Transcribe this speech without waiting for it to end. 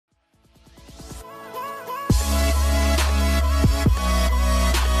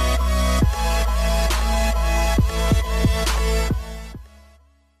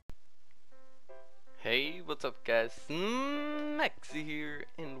guys, Maxi here,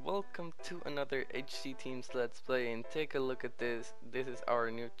 and welcome to another HCTeams Let's Play. And take a look at this. This is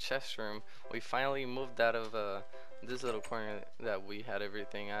our new chest room. We finally moved out of this little corner that we had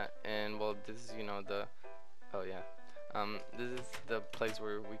everything at, and well, this is this is the place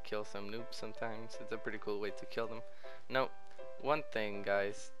where we kill some noobs sometimes. It's a pretty cool way to kill them. Now, one thing,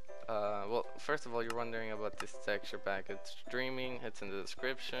 guys. Well, first of all, you're wondering about this texture pack. It's streaming. It's in the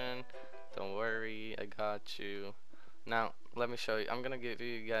description. Don't worry, I got you. Now, let me show you. I'm gonna give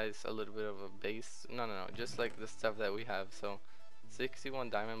you guys a little bit of a base. No, just like the stuff that we have. So, 61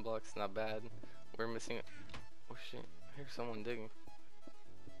 diamond blocks, not bad. We're missing. Oh shit! Here's someone digging.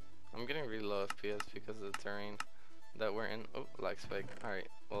 I'm getting really low FPS because of the terrain that we're in. Oh, lag spike. All right.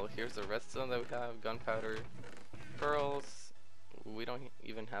 Well, here's the redstone that we have. Gunpowder, pearls. We don't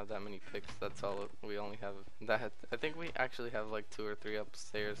even have that many picks. That's all. We only have that. I think we actually have like 2 or 3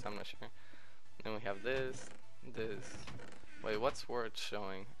 upstairs. I'm not sure. Then we have this. Wait, what's worth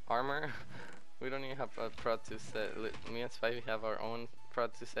showing? Armor. We don't even have a Prod 2 set. Me and Spivey have our own Prod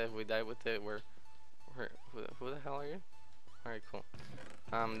 2 set. If we die with it, who the hell are you? Alright, cool.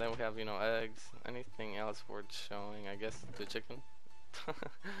 Then we have, eggs. Anything else worth showing? I guess the chicken.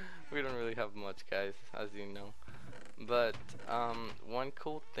 We don't really have much, guys, as you know. But one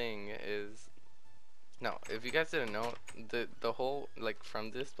cool thing is, if you guys didn't know, the whole, like,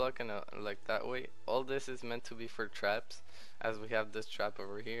 from this block and like that way, all this is meant to be for traps, as we have this trap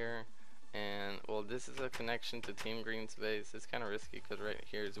over here. And well, this is a connection to Team Green's base. It's kind of risky because right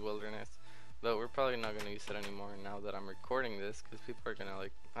here is wilderness, but we're probably not going to use it anymore now that I'm recording this, because people are gonna,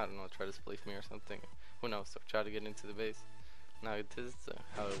 like, I don't know, try to spleef me or something, who knows, so try to get into the base. Now this is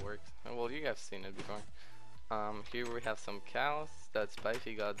how it works. Well, you guys seen it before. Here we have some cows that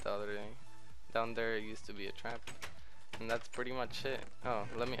Spivey got the other day. Down there it used to be a trap, and that's pretty much it. Oh,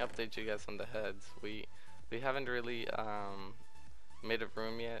 let me update you guys on the heads. We haven't really made a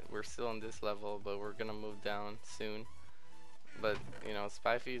room yet. We're still on this level, but we're gonna move down soon. But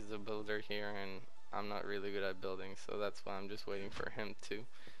Spivey is the builder here, and I'm not really good at building, so that's why I'm just waiting for him to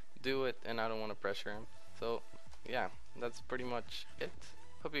do it, and I don't want to pressure him. So yeah, that's pretty much it.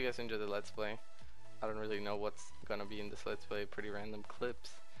 Hope you guys enjoy the Let's Play. I don't really know what's gonna be in this Let's Play, pretty random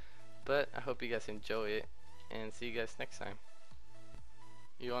clips, but I hope you guys enjoy it, and see you guys next time.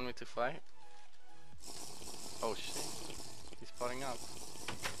 You want me to fight? Oh shit, he's spotting up.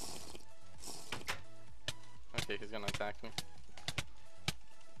 Okay, he's gonna attack me.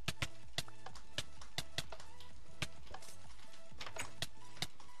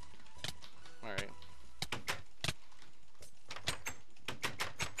 Alright.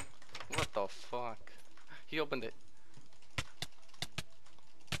 What the fuck? He opened it.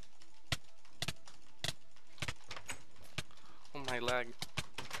 Oh my lag.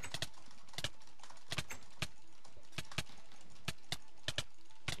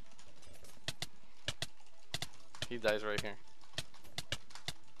 He dies right here.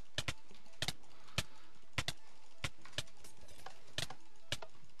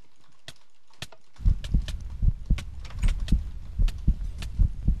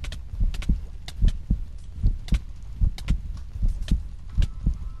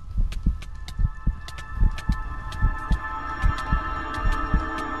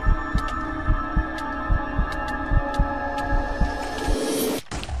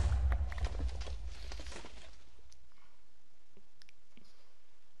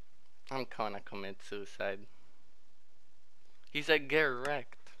 I'm gonna commit suicide. He said get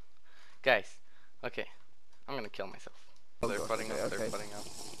wrecked. Guys, okay, I'm gonna kill myself. Oh, they're putting up, they're putting up.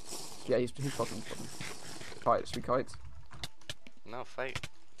 Yeah, he's fucking. Kites, we kites. No, fight.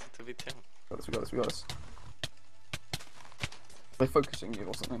 It's a 2v2. We got this. They're focusing you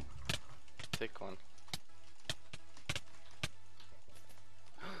or something. Take one.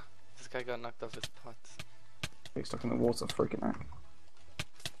 This guy got knocked off his pots. He's stuck in the water, freaking out.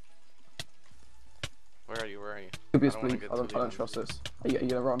 Where are you? Could be a spleef. I don't trust this. Are you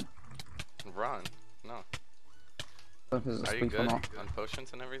gonna run? Run? No. I don't know if Are you good on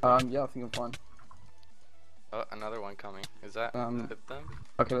potions and everything? Yeah, I think I'm fine. Oh, another one coming. Is that hit them?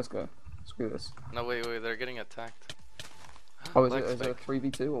 Okay, let's go. Screw this. No, wait, they're getting attacked. Oh, is it a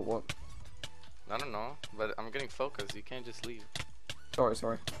 3v2 or what? I don't know, but I'm getting focused. You can't just leave. Sorry.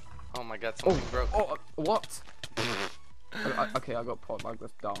 Oh my god, something broke. Oh, what? Okay, I got pot lag,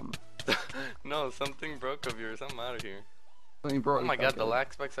 that's dumb. No, something broke of yours. I'm out of here. Something broke. Oh my god, the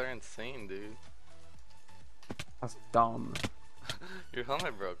lag spikes are insane, dude. That's dumb. Your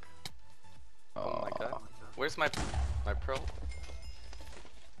helmet broke. Oh my god. Where's my pro?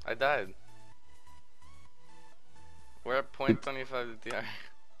 I died. We're at .25 DTR.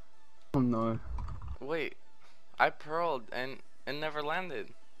 Oh no. Wait. I pearled and never landed.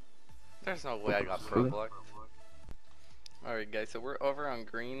 There's no way I got pearl Really? blocked. Alright guys, so we're over on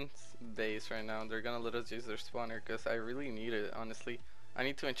Green's base right now. They're gonna let us use their spawner because I really need it, honestly. I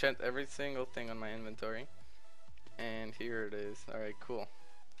need to enchant every single thing on my inventory. And here it is. Alright, cool.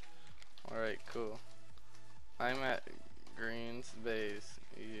 Alright, cool. I'm at Green's base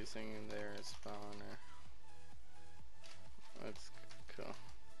using their spawner. That's cool.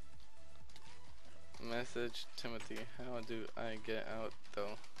 Message Timothy, how do I get out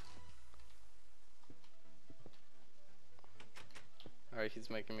though? Alright, he's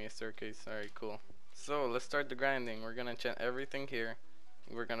making me a staircase. Alright, cool. So let's start the grinding. We're gonna enchant everything here.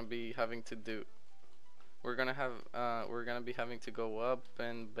 We're gonna be having to do we're gonna be having to go up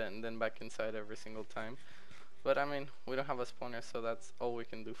and then back inside every single time. But I mean, we don't have a spawner, so that's all we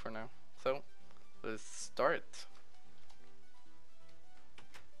can do for now. So let's start.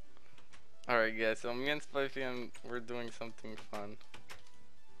 Alright guys, so me and Spiffy we're doing something fun.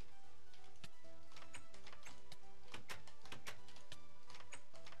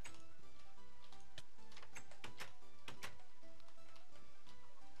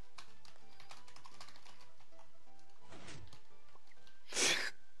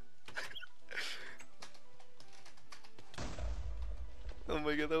 Oh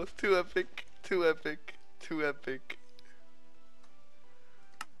my god, that was too epic, too epic, too epic.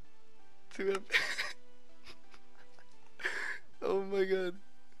 Too epic. Oh my god.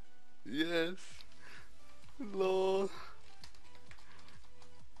 Yes. Lol.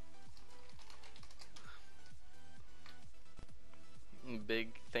 Big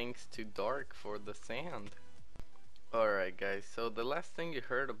thanks to Dark for the sand. Alright guys, so the last thing you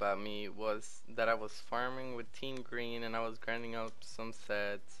heard about me was that I was farming with Team Green and I was grinding out some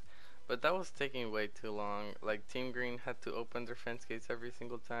sets. But that was taking way too long. Like, Team Green had to open their fence gates every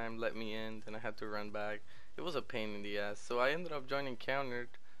single time, let me in, then I had to run back. It was a pain in the ass. So I ended up joining Countered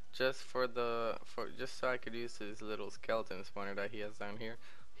just just so I could use his little skeleton spawner that he has down here.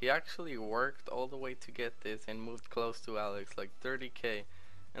 He actually worked all the way to get this and moved close to Alex, like 30k.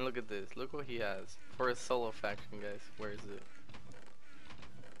 And look at this, look what he has for his solo faction, guys. Where is it?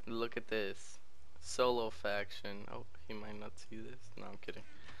 Look at this. Solo faction. Oh, he might not see this. No, I'm kidding.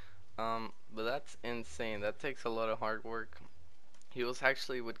 But that's insane. That takes a lot of hard work. He was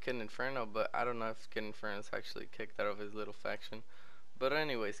actually with Kid Inferno, but I don't know if Kid Inferno's actually kicked out of his little faction. But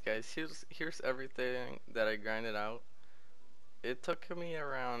anyways, guys, here's everything that I grinded out. It took me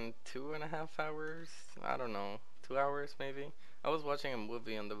around 2.5 hours. I don't know, 2 hours maybe. I was watching a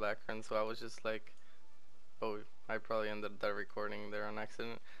movie in the background, so I was just like, oh, I probably ended that recording there on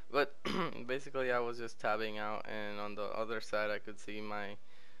accident. But basically, I was just tabbing out, and on the other side, I could see my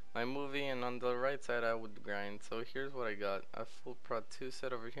movie, and on the right side, I would grind. So here's what I got: a full Prot 2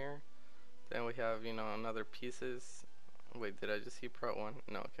 set over here. Then we have, you know, another pieces. Wait, did I just see Prot 1?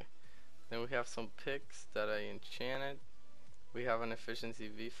 No, okay. Then we have some picks that I enchanted. We have an efficiency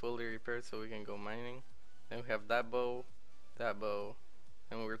V fully repaired, so we can go mining. Then we have that bow.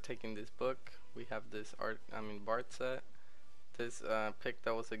 And we're taking this book. We have this Bart set. This pick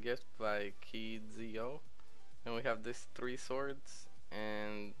that was a gift by KidZO. And we have this 3 swords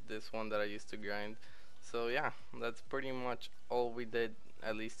and this one that I used to grind. So yeah, that's pretty much all we did,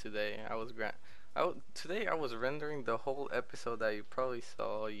 at least today. Today I was rendering the whole episode that you probably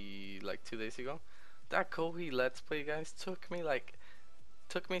saw like 2 days ago. That Kohi Let's Play, guys, took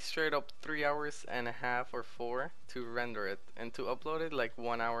me straight up 3 hours and a half or 4 to render it, and to upload it like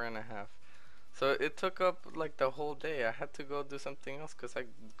 1 hour and a half. So it took up like the whole day. I had to go do something else because I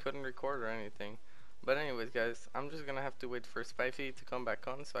couldn't record or anything. But anyways, guys, I'm just gonna have to wait for Spiffy to come back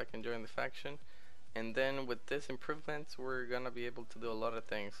on so I can join the faction. And then with this improvements, we're gonna be able to do a lot of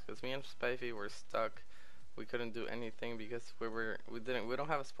things. Because me and Spiffy were stuck. We couldn't do anything because we don't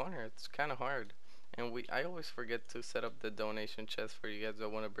have a spawner. It's kind of hard. And I always forget to set up the donation chest for you guys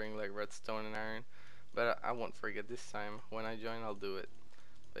that want to bring like redstone and iron. But I won't forget this time. When I join, I'll do it.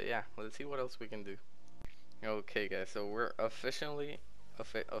 But yeah, let's see what else we can do. Okay, guys, so we're officially,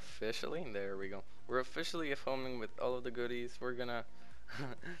 there we go. We're officially filming with all of the goodies. We're gonna,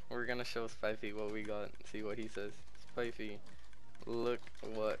 we're gonna show Spiffy what we got. See what he says. Spiffy, look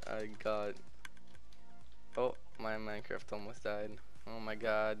what I got. Oh, my Minecraft almost died. Oh my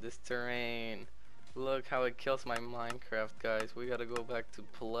god, this terrain. Look how it kills my Minecraft, guys. We gotta go back to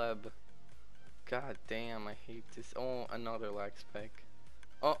pleb. God damn, I hate this. Oh, another lag spike.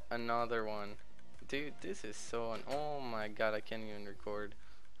 Oh, another one. Dude, this is so oh my god, I can't even record.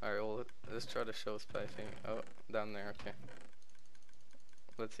 Alright, well, let's try to show Spiffy. Oh, down there, okay.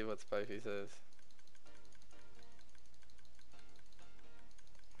 Let's see what Spiffy says.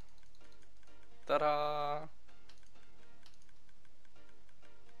 Ta-da!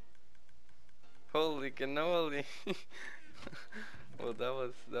 Holy cannoli. Well,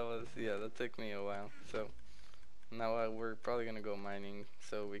 yeah, that took me a while. So now we're probably gonna go mining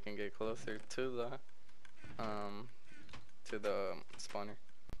so we can get closer to the spawner.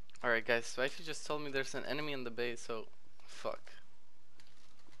 Alright guys, so Spicy just told me there's an enemy in the base, so fuck.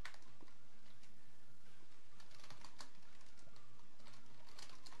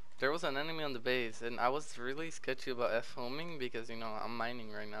 There was an enemy on the base, and I was really sketchy about F-homing because, you know, I'm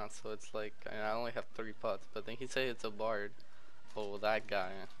mining right now, so it's like, I only have 3 pots, but then he said it's a bard. Oh, that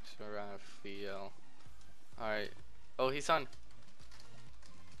guy. Sure, I feel. Alright. Oh, he's on.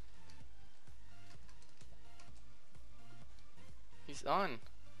 He's on.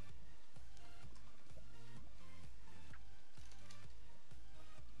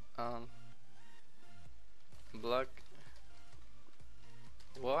 Block.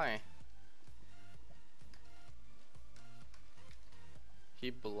 Why? He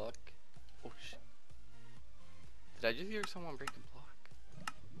block. Oh shit. Did I just hear someone break a block?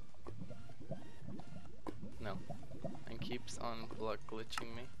 No. And keeps on block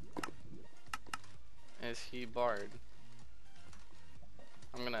glitching me. Is he barred?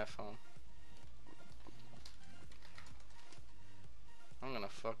 I'm gonna F home. I'm gonna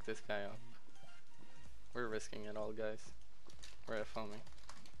fuck this guy up. We're risking it all, guys. We're F homing.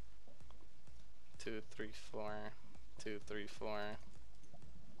 2, 3, 4. 2, 3, 4.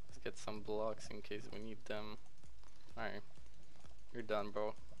 Let's get some blocks in case we need them. Alright. You're done,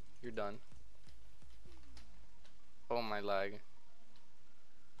 bro. You're done. Oh my lag.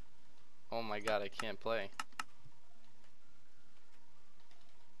 Oh my god, I can't play.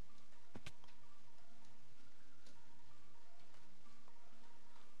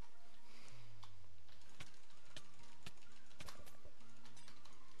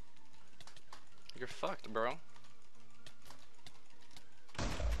 You're fucked, bro.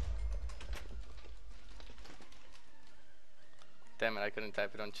 Damn it, I couldn't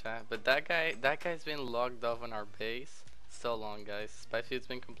type it on chat. But that guy's been logged off on our base so long, guys. Spyfield's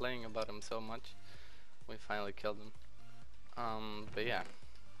been complaining about him so much. We finally killed him. But yeah,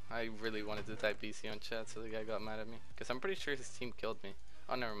 I really wanted to type BC on chat, so the guy got mad at me. Cause I'm pretty sure his team killed me.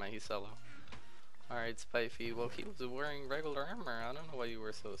 Oh, never mind, he's solo. Alright, Spyfie. Well, he was wearing regular armor. I don't know why you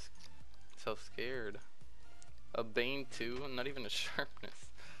were so scared. A Bane too, not even a sharpness.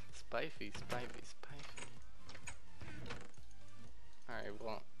 Spyfie. Alright,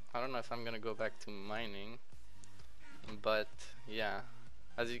 well, I don't know if I'm gonna go back to mining, but yeah,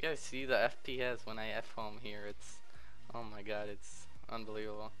 as you guys see, the FPS when I F home here, it's, oh my god, it's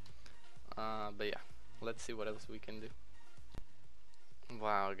unbelievable. But yeah, let's see what else we can do.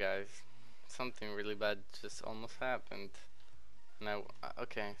 Wow, guys, something really bad just almost happened. Now,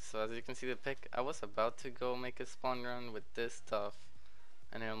 okay, so as you can see the pic, I was about to go make a spawn run with this stuff,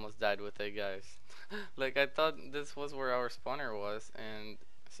 and I almost died with it, guys. Like, I thought this was where our spawner was, and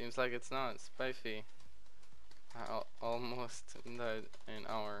seems like it's not. Spyfie. I almost died in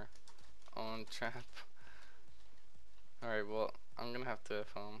our own trap. Alright, well, I'm gonna have to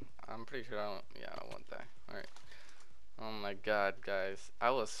F home. I'm pretty sure I won't die. Alright. Oh my god, guys.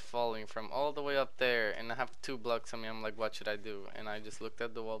 I was falling from all the way up there, and I have 2 blocks on me. I'm like, what should I do? And I just looked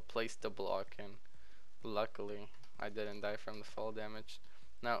at the wall, placed the block, and luckily I didn't die from the fall damage.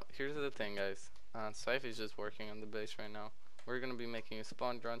 Now, here's the thing, guys. Scythe is just working on the base right now. We're gonna be making a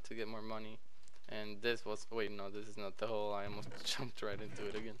spawn run to get more money. And this was, wait, no, this is not the hole. I almost jumped right into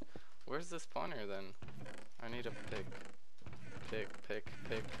it again. Where's the spawner then? I need a pick. Pick.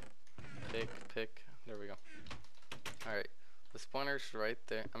 There we go. Alright, the spawner's right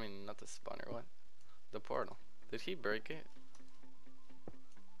there. I mean, not the spawner, what? The portal. Did he break it?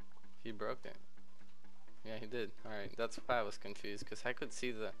 He broke it. Yeah, he did. Alright, that's why I was confused, because I could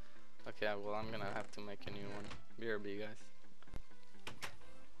see the... Okay, well, I'm gonna have to make a new one. BRB, guys.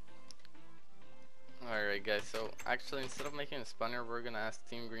 Alright, guys, so actually, instead of making a spawner, we're gonna ask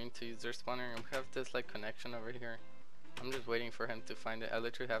Team Green to use their spawner, and we have this, like, connection over here. I'm just waiting for him to find it. I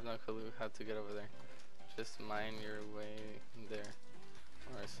literally have no clue how to get over there. Just mine your way there,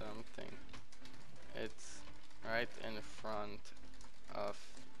 or something. It's right in front of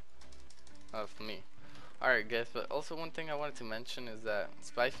me. Alright, guys, but also one thing I wanted to mention is that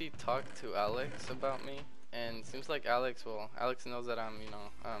Spyfie talked to Alex about me, and seems like Alex knows that I'm,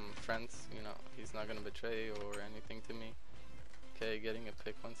 friends, he's not gonna betray or anything to me. Okay, getting a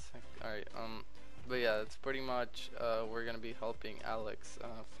pick, 1 sec. Alright, but yeah, it's pretty much, we're gonna be helping Alex,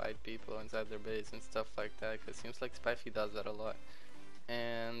 fight people inside their base and stuff like that, because it seems like Spyfie does that a lot.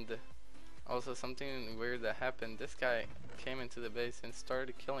 And also something weird that happened, this guy came into the base and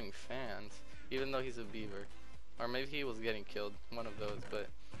started killing fans, even though he's a beaver. Or maybe he was getting killed, one of those, but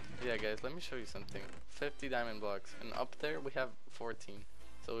Yeah, guys, let me show you something. 50 diamond blocks, and up there we have 14.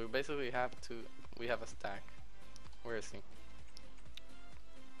 So we basically have a stack. Where is he?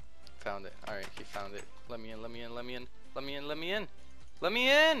 Found it. Alright, he found it. Let me in, let me in, let me in, let me in, let me in! Let me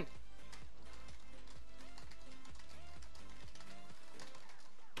in!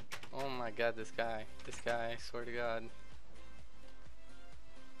 Oh my god, this guy, I swear to god.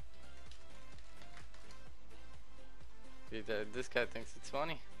 Dude, this guy thinks it's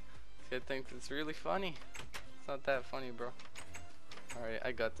funny. This guy thinks it's really funny. It's not that funny, bro. Alright,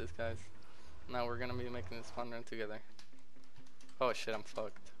 I got this, guys. Now we're gonna be making this fun run together. Oh shit, I'm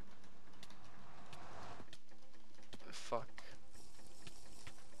fucked. Fuck.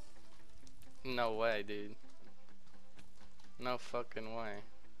 No way, dude. No fucking way.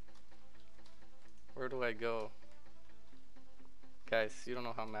 Where do I go? Guys, you don't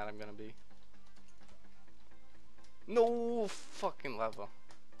know how mad I'm gonna be. No fucking lava.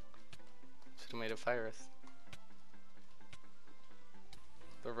 Should've made a fire us.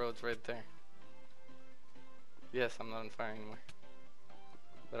 The road's right there. Yes, I'm not on fire anymore.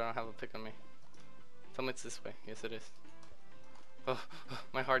 But I don't have a pick on me. Tell me it's this way. Yes, it is. Oh,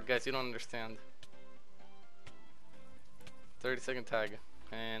 my heart, guys, you don't understand. 30-second tag.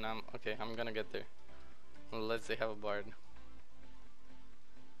 And I'm gonna get there. Let's say have a bard.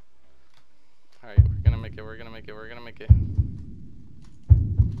 Alright, we're gonna make it, we're gonna make it, we're gonna make it.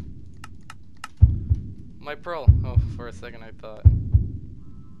 My pearl! Oh, for a second I thought.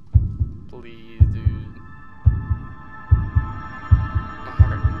 Please, dude. My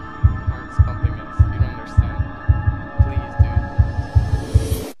heart's pumping, guys. You don't understand. Please,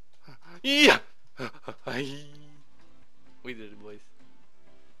 dude. Yeah! We did it, boys.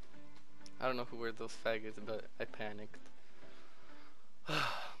 I don't know who were those faggots, but I panicked.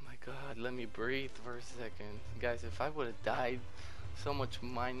 Oh my god, let me breathe for a second. Guys, if I would have died, so much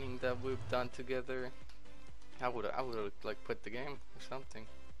mining that we've done together, I would have like quit the game or something.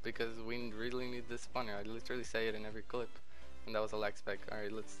 Because we really need this spawner. I literally say it in every clip. And that was a lag spec.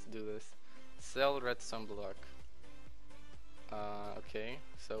 Alright, let's do this. Sell redstone block. Okay,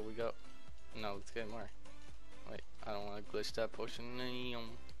 so we go. No, let's get more. Wait, I don't want to glitch that potion.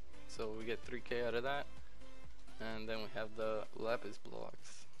 So we get 3k out of that. And then we have the lapis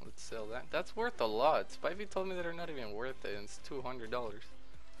blocks. Let's sell that. That's worth a lot. Spivey told me that they're not even worth it. And it's $200.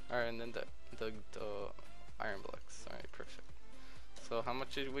 Alright, and then the iron blocks. Alright, perfect. So how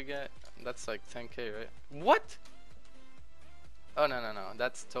much did we get? That's like 10k, right? What? Oh no,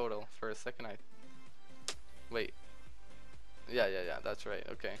 that's total. For a second wait. Yeah, that's right.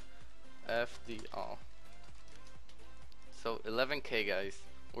 Okay. FD all. So 11k, guys.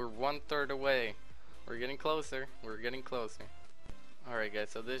 We're 1/3 away. We're getting closer. We're getting closer. Alright, guys.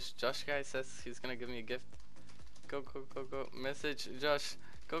 So this Josh guy says he's gonna give me a gift. Go. Message Josh.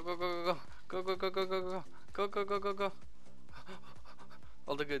 Go. Go.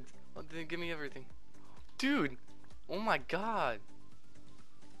 All the goods. Oh, give me everything. Dude. Oh my god.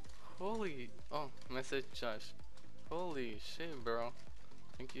 Holy. Oh, message Josh. Holy shit, bro.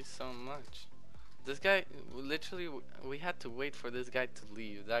 Thank you so much. This guy, literally, we had to wait for this guy to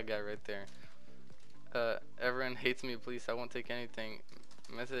leave. That guy right there. Everyone hates me, please. I won't take anything.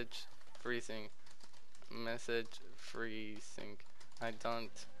 Message freezing. Message freezing. I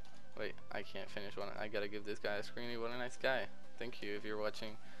don't. Wait, I can't finish one. I gotta give this guy a screeny. What a nice guy. Thank you if you're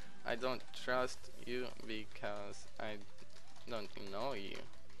watching. I don't trust you because I don't know you.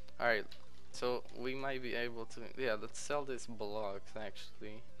 Alright, so we might be able to. Yeah, let's sell this blocks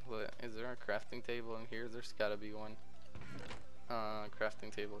actually. Is there a crafting table in here? There's gotta be one.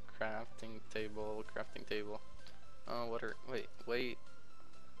 Crafting table. Wait.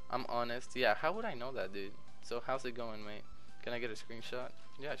 I'm honest. Yeah, how would I know that, dude? So how's it going, mate? Can I get a screenshot?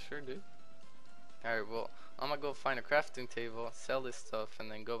 Yeah, sure, dude. Alright, well, I'm gonna go find a crafting table, sell this stuff, and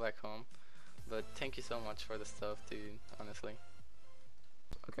then go back home. But thank you so much for the stuff, dude, honestly.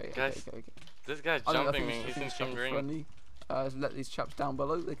 Okay, guys, okay. This guy's jumping me, he's in team green. Let these chaps down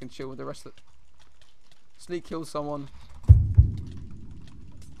below, they can chill with the rest of it. Sneak kill someone.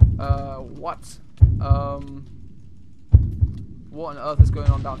 What? What on earth is going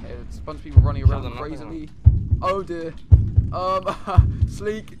on down here? There's a bunch of people running around crazily. Oh dear.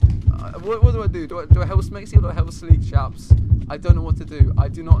 Sleek. What do I do? Do I help Smexy or do I help Sleek, chaps? I don't know what to do. I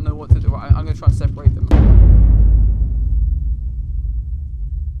do not know what to do. I'm going to try and separate them.